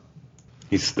from?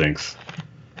 He stinks.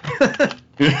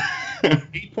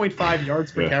 8.5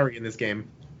 yards per carry in this game.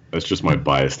 That's just my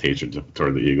biased hatred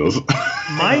toward the Eagles.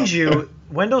 Mind you,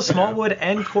 Wendell Smallwood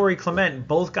and Corey Clement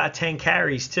both got 10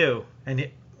 carries too, and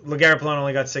LeGarrette Blount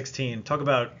only got 16. Talk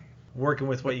about working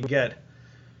with what you get.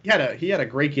 He had a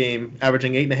great game,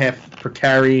 averaging 8.5 per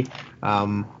carry.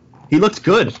 He looked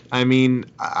good. I mean,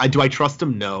 do I trust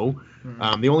him? No.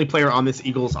 The only player on this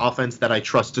Eagles offense that I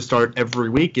trust to start every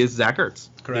week is Zach Ertz.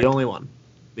 Correct. The only one.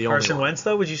 Carson Wentz,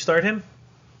 though, would you start him?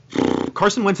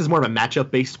 Carson Wentz is more of a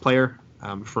matchup-based player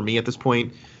for me at this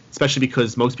point, especially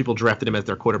because most people drafted him as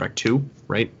their quarterback 2,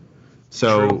 right?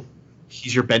 So True.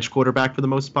 He's your bench quarterback for the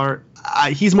most part.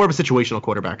 He's more of a situational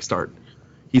quarterback start.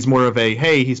 He's more of a,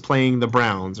 hey, he's playing the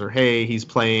Browns, or hey, he's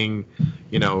playing,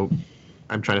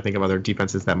 I'm trying to think of other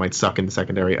defenses that might suck in the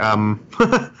secondary.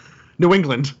 New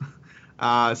England.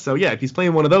 So yeah, if he's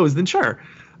playing one of those, then sure.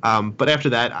 But after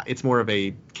that, it's more of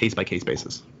a case-by-case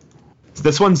basis. So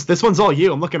this one's all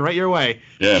you. I'm looking right your way.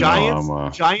 Yeah,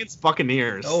 Giants,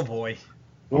 Buccaneers. Oh boy.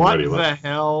 What the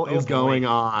hell is going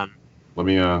on? Let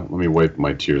me wipe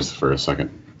my tears for a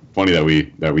second. Funny that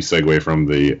we segue from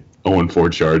the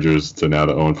 0-4 Chargers to now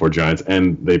the 0-4 Giants,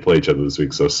 and they play each other this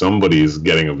week, so somebody's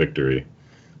getting a victory.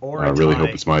 Or I really hope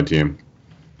it's my team.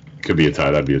 Could be a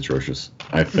tie. That'd be atrocious.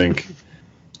 I think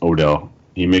Odell,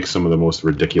 he makes some of the most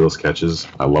ridiculous catches.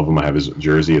 I love him. I have his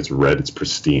jersey. It's red. It's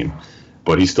pristine.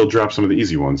 But he still drops some of the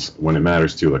easy ones when it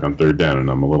matters, too, like on third down, and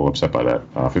I'm a little upset by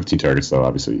that. 15 targets, though,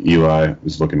 obviously. Eli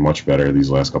is looking much better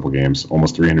these last couple games.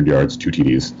 Almost 300 yards, 2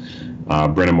 TDs.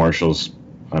 Brandon Marshall's,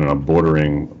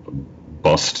 bordering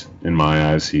bust in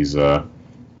my eyes. He's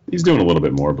doing a little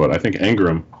bit more, but I think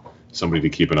Engram, somebody to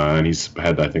keep an eye on. He's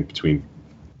had, I think, between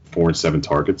 4 and 7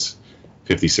 targets,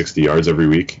 50, 60 yards every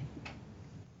week.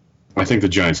 I think the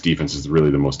Giants' defense is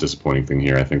really the most disappointing thing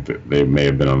here. I think that they may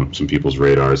have been on some people's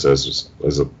radars as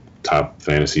a top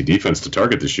fantasy defense to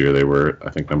target this year. They were, I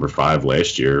think, number 5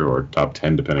 last year, or top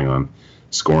 10, depending on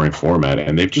scoring format.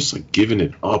 And they've just given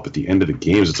it up at the end of the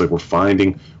games. It's like we're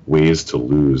finding ways to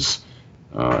lose.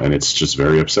 And it's just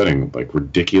very upsetting.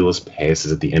 Ridiculous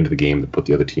passes at the end of the game that put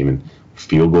the other team in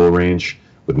field goal range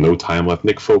with no time left.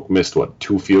 Nick Folk missed,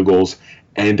 2 field goals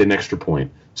and an extra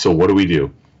point. So what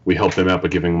do? We help them out by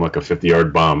giving him a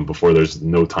 50-yard bomb before there's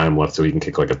no time left so he can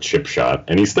kick a chip shot.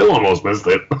 And he still almost missed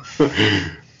it.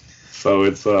 So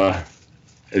it's a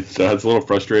little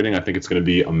frustrating. I think it's going to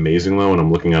be amazing, though, and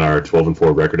I'm looking at our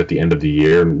 12-4 record at the end of the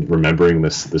year and remembering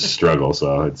this struggle.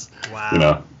 So it's,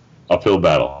 uphill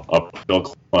battle.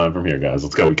 Uphill climb from here, guys.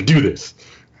 Let's go. We can do this.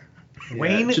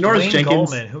 Wayne Jenkins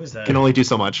Gallman. Who is that? Can only do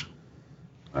so much.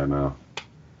 I know.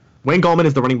 Wayne Gallman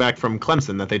is the running back from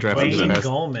Clemson that they drafted. Wayne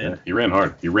Gallman. Yeah, he ran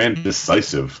hard. He ran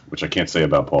decisive, which I can't say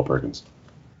about Paul Perkins.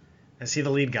 Is he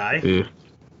the lead guy? Yeah.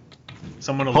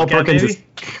 Someone to look at, maybe?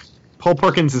 Paul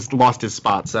Perkins has lost his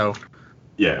spot, so...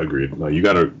 Yeah, agreed. No, you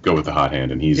got to go with the hot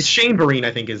hand, and It's Shane Vereen,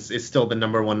 I think, is still the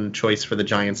number one choice for the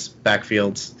Giants'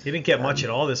 backfields. He didn't get much at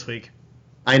all this week.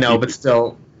 I know, but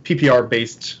still,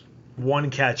 PPR-based... 1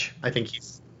 catch. I think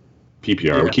he's... PPR.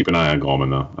 Yeah. We keep an eye on Gallman,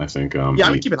 though, I think. I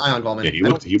would keep an eye on Gallman. Yeah,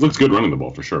 he looked good running the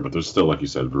ball, for sure, but there's still, like you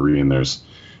said, Vereen, there's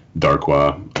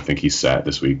Darkwa. I think he's sat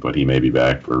this week, but he may be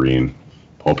back. Vereen.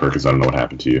 Paul Perkins, I don't know what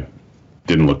happened to you.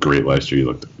 Didn't look great last year. He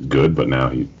looked good, but now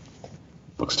he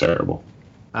looks terrible.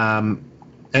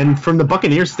 And from the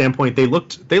Buccaneers standpoint, they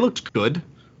looked good.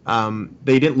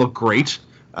 They didn't look great.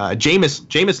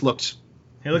 Jameis looked...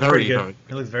 He looked pretty good.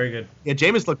 He looked very good. Yeah,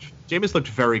 Jameis looked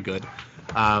very good.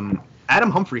 Adam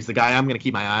Humphries, the guy I'm going to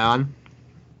keep my eye on.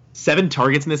 7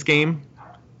 targets in this game,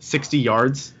 60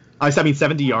 yards.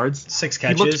 70 yards. 6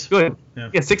 catches. He looks good.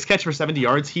 Yeah, 6 catches for 70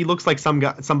 yards. He looks like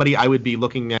somebody I would be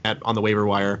looking at on the waiver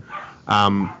wire.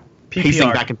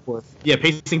 Pacing back and forth. Yeah,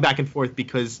 pacing back and forth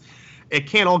because it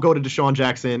can't all go to Deshaun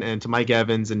Jackson and to Mike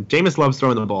Evans, and Jameis loves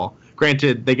throwing the ball.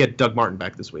 Granted, they get Doug Martin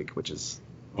back this week, which is...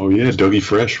 Oh, yeah, Dougie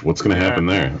Fresh. What's going to happen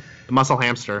there? The muscle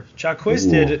hamster.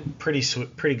 Jacquizz did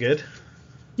pretty good.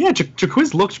 Yeah,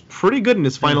 Jaquiz looked pretty good in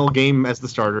his final game as the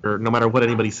starter. No matter what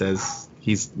anybody says,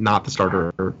 he's not the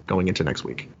starter going into next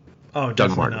week. Oh,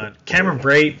 definitely not. Cameron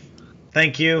Brate,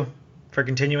 thank you for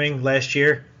continuing last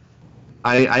year.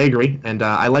 I agree, and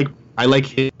I like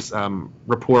his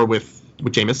rapport with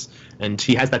Jameis, and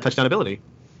he has that touchdown ability.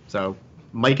 So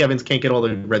Mike Evans can't get all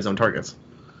the red zone targets.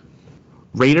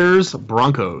 Raiders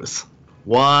Broncos.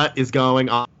 What is going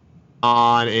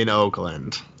on in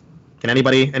Oakland? Can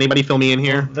anybody fill me in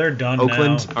here? Well, they're done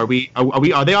Oakland, now. Are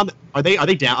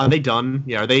they down? Are they done?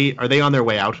 Yeah, are they on their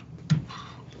way out?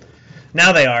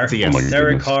 Now they are. Yes. Oh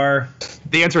Derek Carr.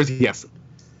 The answer is yes.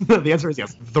 The answer is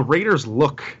yes. The Raiders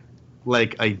look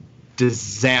like a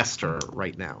disaster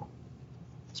right now.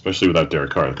 Especially without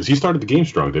Derek Carr, because he started the game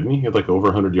strong, didn't he? He had like over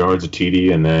 100 yards, a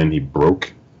TD, and then he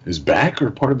broke his back or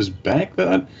part of his back.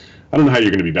 I don't know how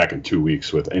you're going to be back in 2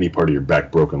 weeks with any part of your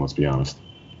back broken, let's be honest.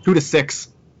 2 to 6,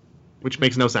 which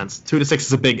makes no sense. 2 to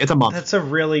 6 is it's a month. That's a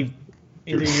really,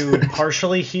 either you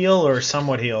partially heal or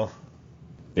somewhat heal.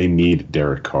 They need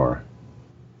Derek Carr.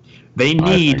 They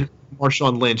need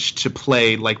Marshawn Lynch to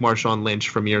play like Marshawn Lynch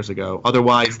from years ago.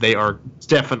 Otherwise, they are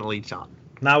definitely done.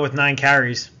 Not with 9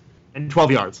 carries. And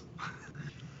 12 yards.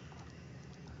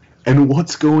 And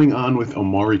what's going on with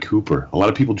Amari Cooper? A lot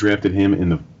of people drafted him in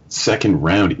the second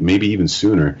round, maybe even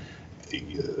sooner.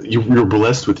 You're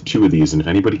blessed with 2 of these, and if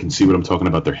anybody can see what I'm talking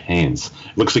about, their hands.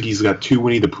 It looks like he's got 2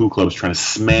 Winnie the Pooh clubs trying to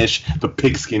smash the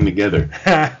pigskin together.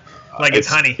 Like it's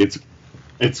honey.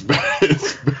 It's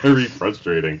very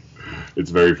frustrating.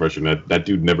 It's very frustrating. That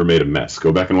dude never made a mess.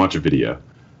 Go back and watch a video.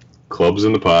 Clubs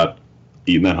in the pot,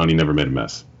 eating that honey, never made a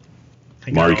mess.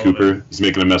 Amari Cooper, he's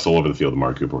making a mess all over the field.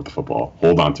 Amari Cooper with the football.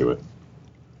 Hold on to it.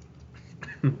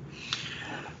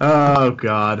 Oh,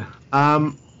 God.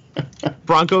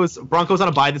 Broncos on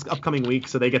a bye this upcoming week,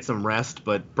 so they get some rest.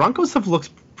 But Broncos have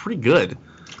looked pretty good.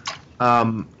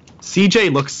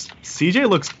 CJ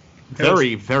looks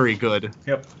very, very good.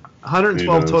 Yep.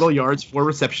 112 total yards, 4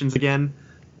 receptions again.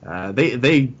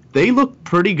 They look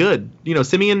pretty good. You know,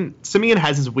 Simeon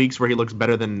has his weeks where he looks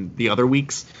better than the other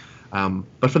weeks.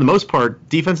 But for the most part,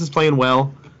 defense is playing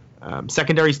well.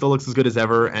 Secondary still looks as good as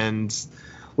ever. And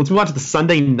let's move on to the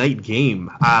Sunday night game,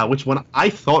 which one I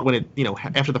thought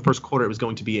after the first quarter it was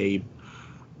going to be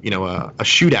a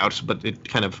shootout, but it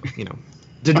kind of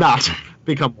did not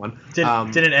become one.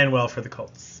 Didn't end well for the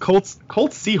Colts. Colts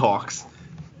Seahawks.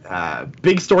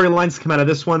 Big storylines come out of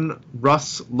this one.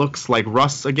 Russ looks like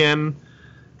Russ again,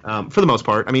 for the most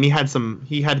part. I mean, he had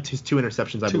his 2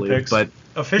 interceptions, I believe, picks. but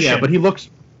efficient. Yeah, but he looked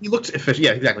efficient.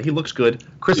 Yeah, exactly. He looks good.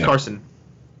 Chris Carson.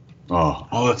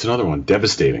 Oh, that's another one.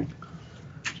 Devastating.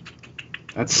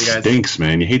 That stinks,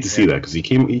 man. You hate to see that because he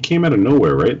came out of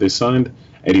nowhere, right? They signed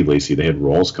Eddie Lacy. They had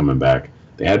Rawls coming back.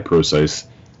 They had Procise.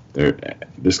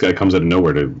 This guy comes out of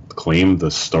nowhere to claim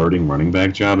the starting running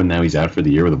back job, and now he's out for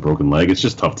the year with a broken leg. It's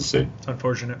just tough to see. It's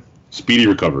unfortunate. Speedy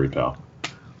recovery, pal.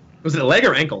 Was it a leg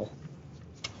or ankle?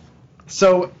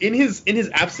 So in his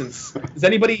absence, is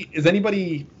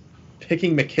anybody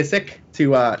picking McKissick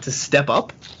to step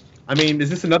up? I mean, is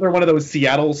this another one of those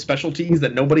Seattle specialties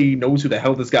that nobody knows who the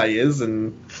hell this guy is?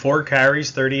 And 4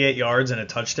 carries, 38 yards, and a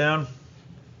touchdown.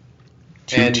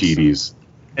 2 TDs.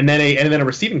 And then a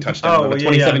receiving touchdown. Oh, a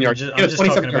 27 yard. I'm just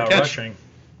talking about catch. rushing.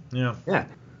 Yeah. Yeah.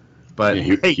 But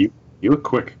he looked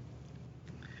quick.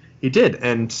 He did,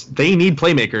 and they need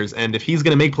playmakers. And if he's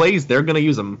going to make plays, they're going to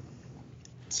use him.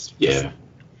 Yeah.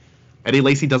 Eddie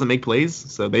Lacy doesn't make plays,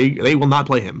 so they will not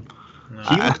play him. No.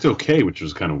 He looked okay, which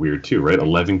was kind of weird too, right?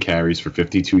 11 carries for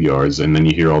 52 yards, and then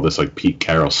you hear all this like Pete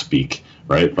Carroll speak,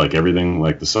 right? Like everything,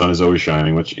 like the sun is always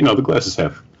shining, which the glass is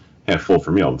half full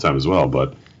for me all the time as well.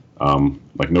 But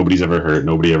like nobody's ever hurt,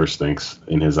 nobody ever stinks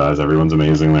in his eyes. Everyone's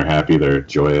amazing, they're happy, they're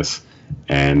joyous.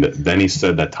 And then he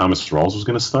said that Thomas Rawls was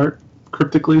going to start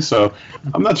cryptically, so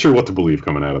I'm not sure what to believe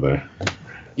coming out of there.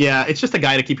 Yeah, it's just a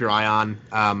guy to keep your eye on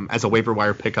as a waiver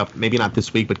wire pickup. Maybe not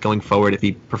this week, but going forward if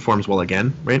he performs well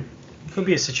again, right? Could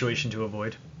be a situation to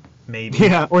avoid. Maybe.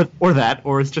 Yeah,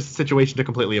 or it's just a situation to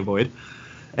completely avoid.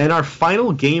 And our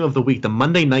final game of the week, the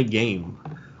Monday night game,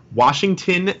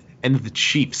 Washington and the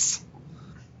Chiefs.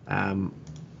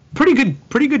 Pretty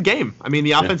good game. I mean,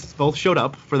 the offenses both showed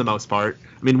up for the most part.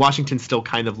 I mean, Washington still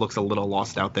kind of looks a little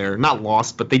lost out there. Not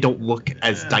lost, but they don't look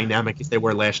as dynamic as they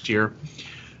were last year,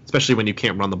 especially when you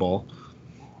can't run the ball.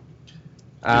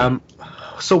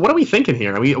 So what are we thinking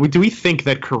here? Do we think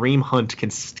that Kareem Hunt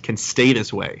can stay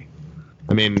this way?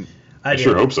 I mean, I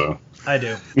sure hope so. I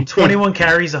do. 21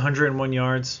 carries, 101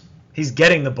 yards. He's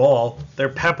getting the ball. They're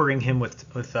peppering him with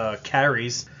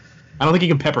carries. I don't think he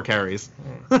can pepper carries.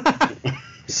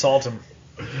 Salt him.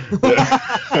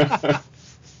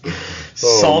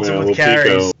 salted with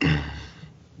carries.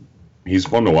 He's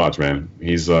fun to watch, man.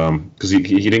 He's because he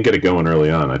didn't get it going early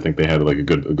on. I think they had like a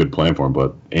good plan for him.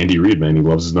 But Andy Reid, man, he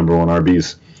loves his number one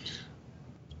RBs.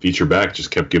 Feature back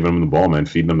just kept giving him the ball, man,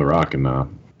 feeding him the rock, and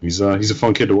he's a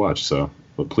fun kid to watch. So,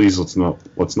 but please let's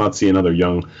not see another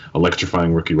young,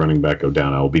 electrifying rookie running back go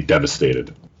down. I will be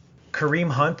devastated. Kareem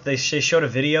Hunt, they showed a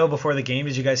video before the game.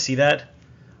 Did you guys see that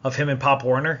of him and Pop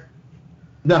Warner?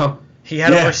 No. He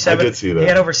had I did see that. He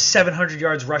had over 700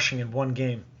 yards rushing in one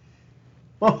game.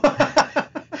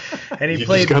 And he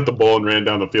just got the ball and ran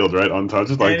down the field, right,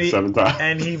 untouched, like 7 times.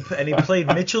 And he played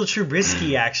Mitchell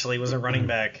Trubisky. Actually, was a running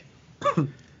back.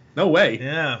 No way.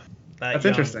 Yeah, that's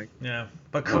interesting. Yeah,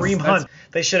 but Kareem Hunt,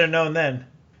 they should have known then.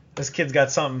 This kid's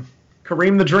got something.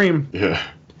 Kareem the Dream. Yeah.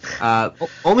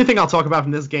 Only thing I'll talk about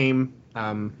from this game,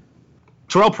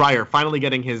 Terrell Pryor finally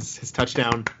getting his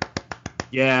touchdown.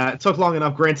 Yeah, it took long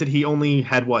enough. Granted, he only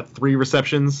had 3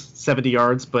 receptions, 70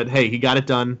 yards, but hey, he got it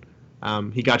done.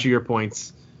 He got you your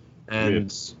points,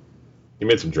 and he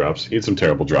made some drops. He had some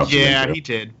terrible drops. Yeah, he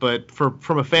did. But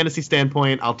from a fantasy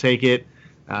standpoint, I'll take it.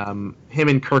 Him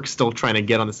and Kirk still trying to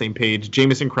get on the same page.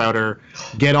 Jamison Crowder,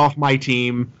 get off my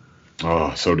team.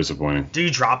 Oh, so disappointing. Do you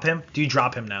drop him? Do you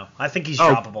drop him now? I think he's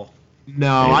droppable.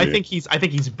 No, maybe. I think he's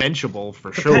benchable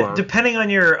for sure. Depending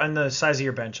on the size of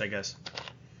your bench, I guess.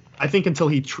 I think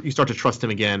until you start to trust him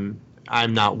again,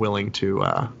 I'm not willing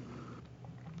to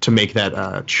make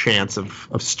that chance of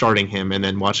starting him and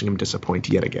then watching him disappoint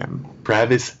yet again.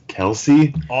 Travis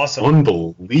Kelce, awesome,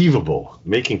 unbelievable,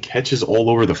 making catches all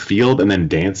over the field and then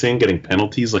dancing, getting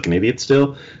penalties like an idiot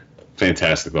still.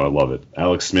 Fantastic, though. I love it.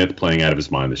 Alex Smith playing out of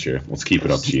his mind this year. Let's keep it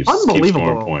up, Chiefs. Unbelievable. Keep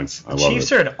scoring points. I love it.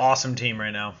 Chiefs are an awesome team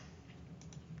right now.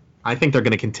 I think they're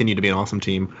going to continue to be an awesome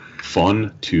team.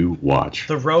 Fun to watch.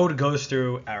 The road goes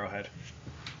through Arrowhead.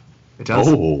 It does.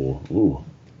 Oh, ooh.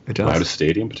 It does. Loudest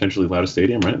stadium, potentially loudest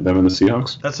stadium, right? Them and the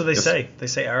Seahawks. That's what they say. They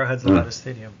say Arrowhead's the loudest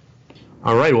stadium.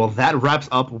 All right, well, that wraps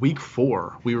up Week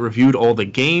 4. We reviewed all the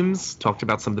games, talked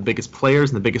about some of the biggest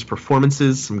players and the biggest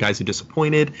performances, some guys who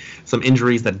disappointed, some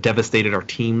injuries that devastated our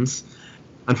teams.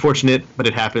 Unfortunate, but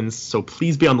it happens. So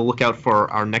please be on the lookout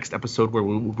for our next episode where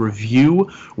we will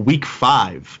review Week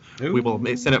 5. Ooh. We will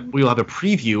have a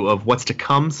preview of what's to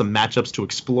come, some matchups to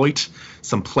exploit,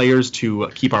 some players to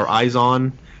keep our eyes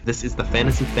on. This is the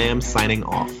Fantasy Fam signing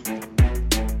off.